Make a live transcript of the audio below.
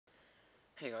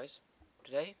Hey guys,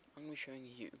 today I'm going to be showing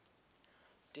you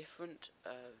different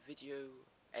video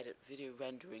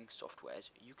rendering softwares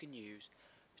you can use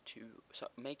to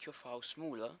make your files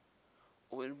smaller,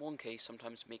 or in one case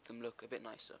sometimes make them look a bit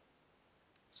nicer.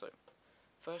 So,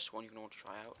 first one you're going to want to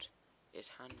try out is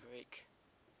Handbrake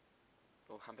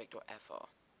or Handbrake.fr.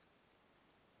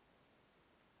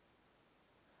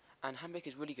 And Handbrake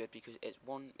is really good because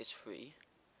one, it's free,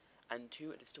 and two,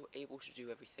 it is still able to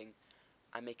do everything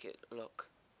and make it look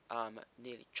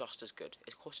nearly just as good.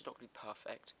 Of course, it's not going to be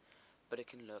perfect, but it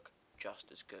can look just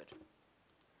as good.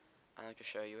 And I'll just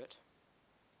show you it.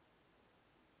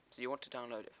 So you want to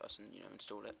download it first and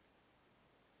install it.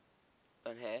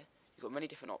 And here you've got many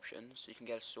different options. So you can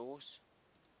get a source,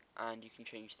 and you can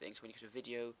change things. When you go to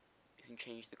video, you can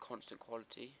change the constant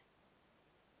quality,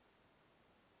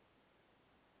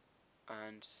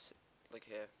 and like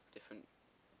here, different.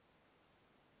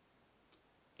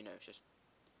 Just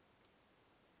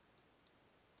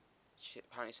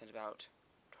apparently sends about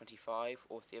 25,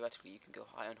 or theoretically you can go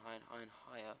higher and higher and higher and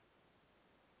higher.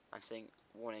 And saying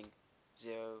warning,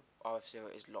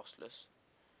 RF0 is lossless.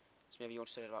 So maybe you want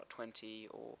to set it about 20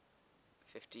 or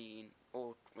 15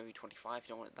 or maybe 25 if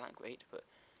you don't want it that great, but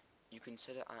you can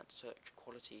set it at such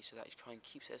quality so that you try and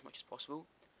keep it as much as possible,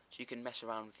 so you can mess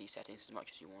around with these settings as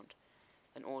much as you want.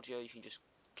 And audio you can just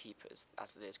keep it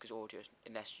as it is, because audio,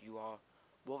 unless you are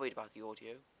worried about the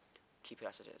audio, keep it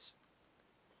as it is.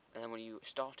 And then when you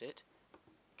start it,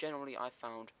 generally I've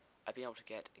found I've been able to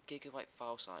get a gigabyte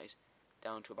file size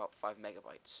down to about 5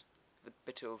 megabytes, with a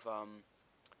bit of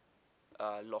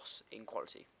loss in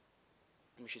quality,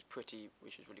 which is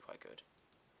really quite good.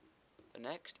 The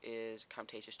next is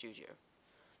Camtasia Studio.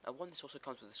 Now this also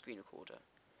comes with a screen recorder.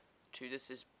 This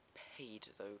is paid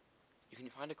though. You can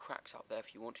find cracks out there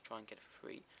if you want to try and get it for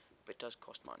free, but it does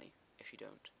cost money if you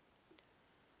don't.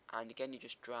 And again, you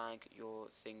just drag your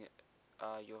thing,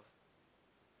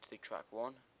 to track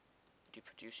 1, do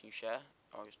produce and you share.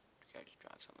 I'll just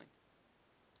drag something.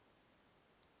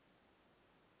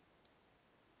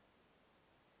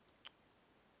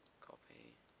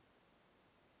 Copy.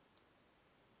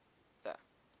 There.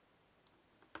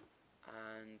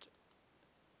 And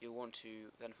you'll want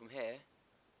to then from here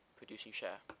produce and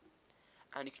share.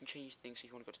 And you can change things, so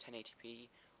if you want to go to 1080p,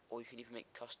 or you can even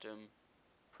make custom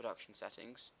production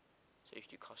settings. So if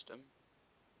you do custom,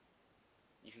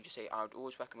 you can just say I would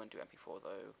always recommend do MP4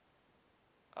 though,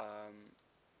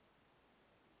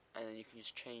 and then you can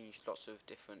just change lots of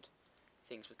different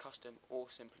things with custom, or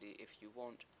simply if you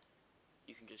want,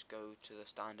 you can just go to the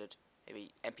standard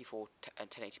maybe MP4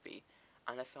 and 1080p.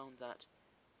 And I found that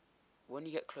when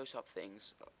you get close-up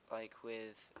things like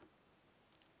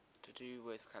to do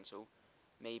with cancel,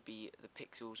 maybe the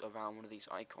pixels around one of these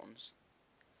icons,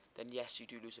 then yes, you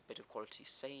do lose a bit of quality.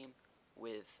 Same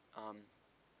with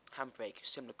Handbrake,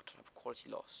 similar type of quality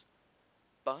loss.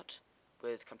 But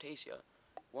with Camtasia,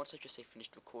 once I just say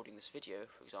finished recording this video,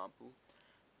 for example,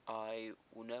 I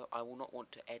will not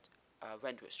want to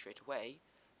render it straight away,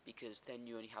 because then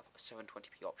you only have a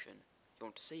 720p option. You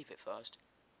want to save it first,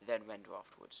 then render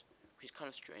afterwards, which is kind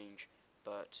of strange,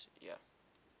 but yeah.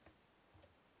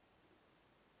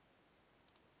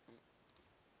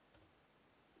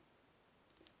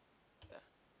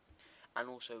 And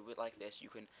also with like this, you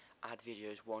can add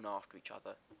videos one after each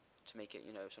other to make it,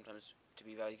 sometimes to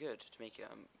be very good, to make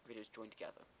videos join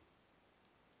together.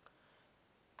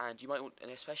 And you might want, and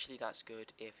especially that's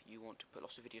good if you want to put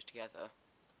lots of videos together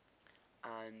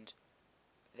and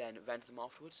then render them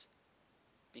afterwards.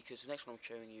 Because the next one I'm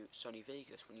showing you, Sony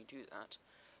Vegas, when you do that,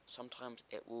 sometimes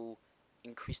it will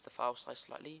increase the file size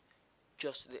slightly,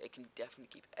 just so that it can definitely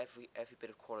keep every bit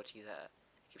of quality there.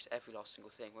 Keeps every last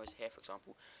single thing, whereas here, for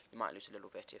example, you might lose a little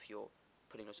bit if you're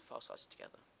putting lots of file sizes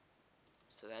together.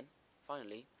 So then,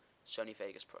 finally, Sony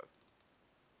Vegas Pro.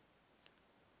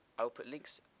 I will put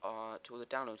links to all the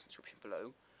downloads in the description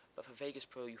below, but for Vegas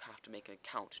Pro you have to make an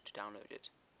account to download it.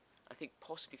 I think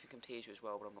possibly for Camtasia as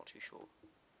well, but I'm not too sure.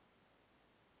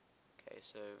 Okay,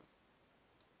 so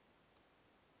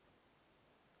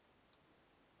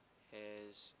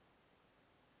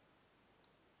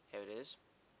here it is.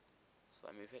 So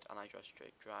I move it and I just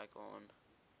straight drag on.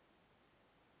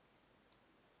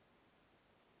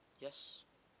 Yes,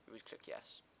 we would click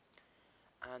yes,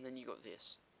 and then you got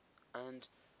this. And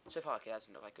so far, okay, that's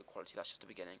not like good quality. That's just the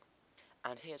beginning.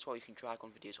 And here as well, you can drag on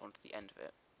videos onto the end of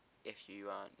it if you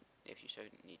so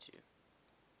need to.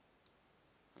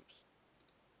 Oops.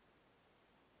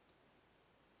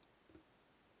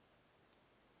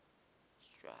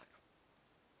 Just drag.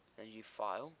 Then you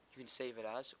file. You can save it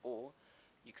as, or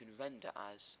you can render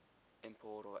as,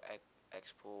 import or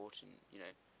export, and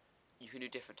you can do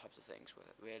different types of things with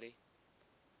it, really.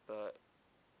 But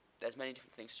there's many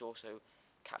different things. There's also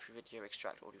capture video,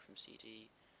 extract audio from CD,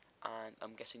 and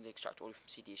I'm guessing the extract audio from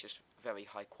CD is just very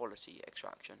high quality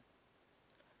extraction,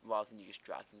 rather than you just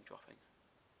dragging and dropping.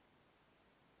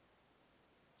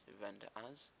 So render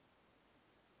as,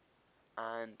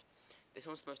 and this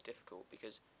one's the most difficult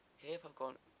because here if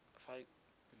I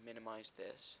minimize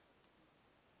this,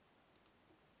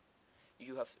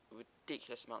 you have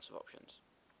ridiculous amounts of options.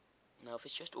 Now if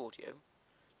it's just audio,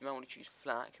 you might want to choose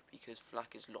FLAC because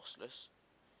FLAC is lossless,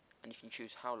 and you can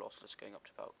choose how lossless, going up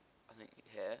to about, I think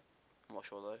here, I'm not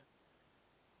sure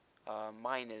though.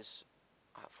 Mine is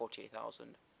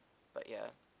 48,000, but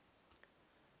yeah.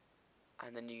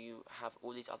 And then you have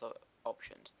all these other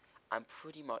options, and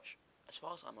pretty much, as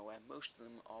far as I'm aware, most of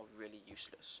them are really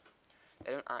useless.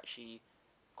 They don't actually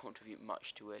contribute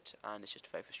much to it, and it's just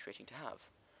very frustrating to have.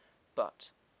 But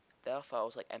there are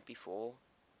files like MP4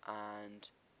 and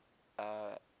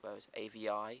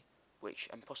AVI, which,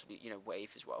 and possibly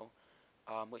WAV as well,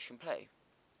 which can play.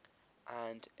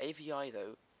 And AVI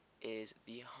though is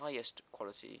the highest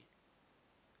quality.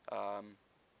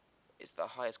 It's the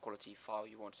highest quality file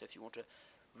you want. So if you want to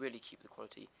really keep the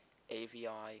quality,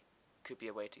 AVI could be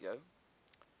a way to go.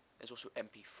 There's also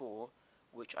MP4,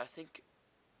 which I think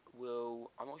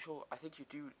will. I'm not sure. I think you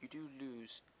do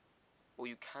lose, or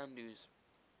you can lose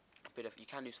a bit of. You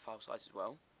can lose file size as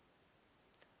well.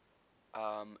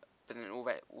 But then it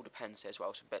all depends as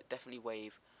well. So, but definitely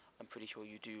WAV. I'm pretty sure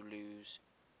you do lose.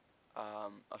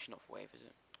 Actually, not for WAV, is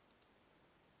it?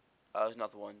 There's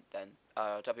another one then.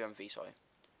 WMV, sorry.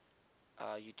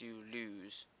 You do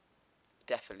lose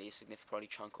definitely a significant probably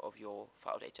chunk of your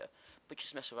file data, but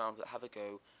just mess around with it, have a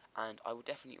go, and I would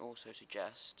definitely also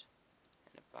suggest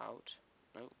where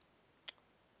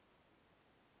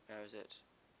is it?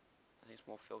 I think it's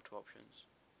more filter options.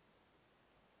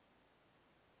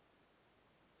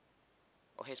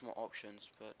 Oh, here's more options,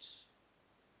 but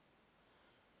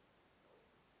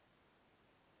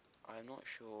I'm not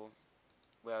sure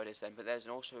where it is then, but there's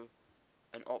also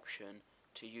an option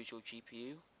to use your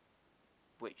GPU,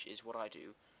 which is what I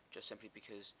do, just simply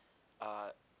because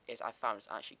I found it's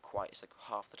actually it's like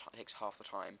half the time, it takes half the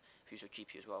time if you use your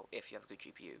GPU as well, if you have a good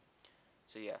GPU.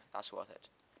 So yeah, that's worth it.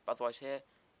 But otherwise here,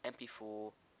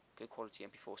 MP4, good quality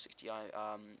MP4 60i,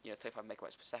 35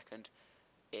 megabytes per second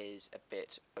is a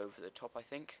bit over the top, I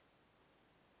think.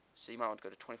 So you might want to go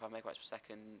to 25 megabytes per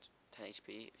second,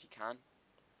 1080p if you can.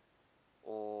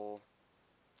 Or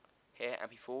here,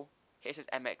 MP4. Here it says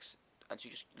MX, and so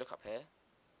you just look up here.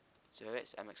 So here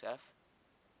it's MXF,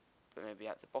 but maybe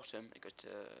at the bottom it goes to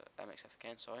MXF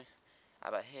again, sorry.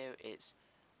 But here it's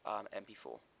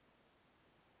MP4.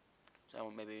 So I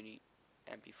want maybe only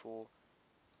MP4,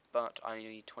 but I only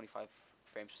need 25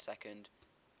 frames per second.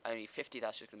 I only need 50,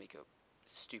 that's just going to make it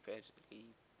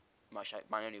stupidly much.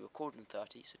 Mine only recorded in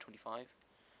 30, so 25.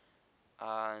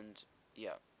 And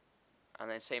yeah, and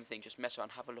then same thing, just mess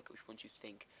around, have a look at which ones you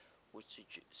think would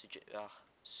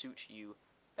suit you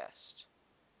best.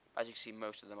 As you can see,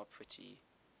 most of them are pretty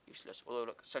useless. Although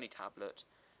look, Sony tablet,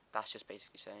 that's just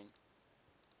basically saying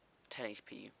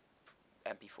 1080p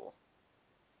MP4.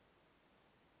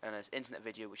 And there's internet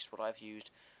video, which is what I've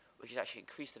used, which has actually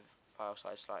increased the file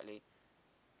size slightly.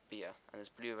 But yeah, and there's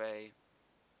Blu-ray.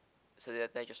 So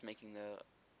they're just making the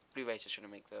Blu-ray's just going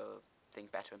to make the thing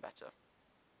better and better.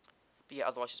 But yeah,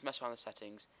 otherwise just mess around with the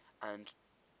settings and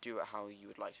do it how you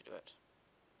would like to do it.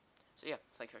 So yeah,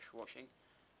 thank you very much for watching.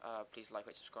 Please like,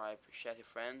 rate, subscribe, share with your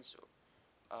friends,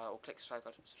 or click the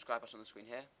subscribe button on the screen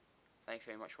here. Thank you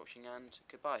very much for watching, and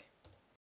goodbye.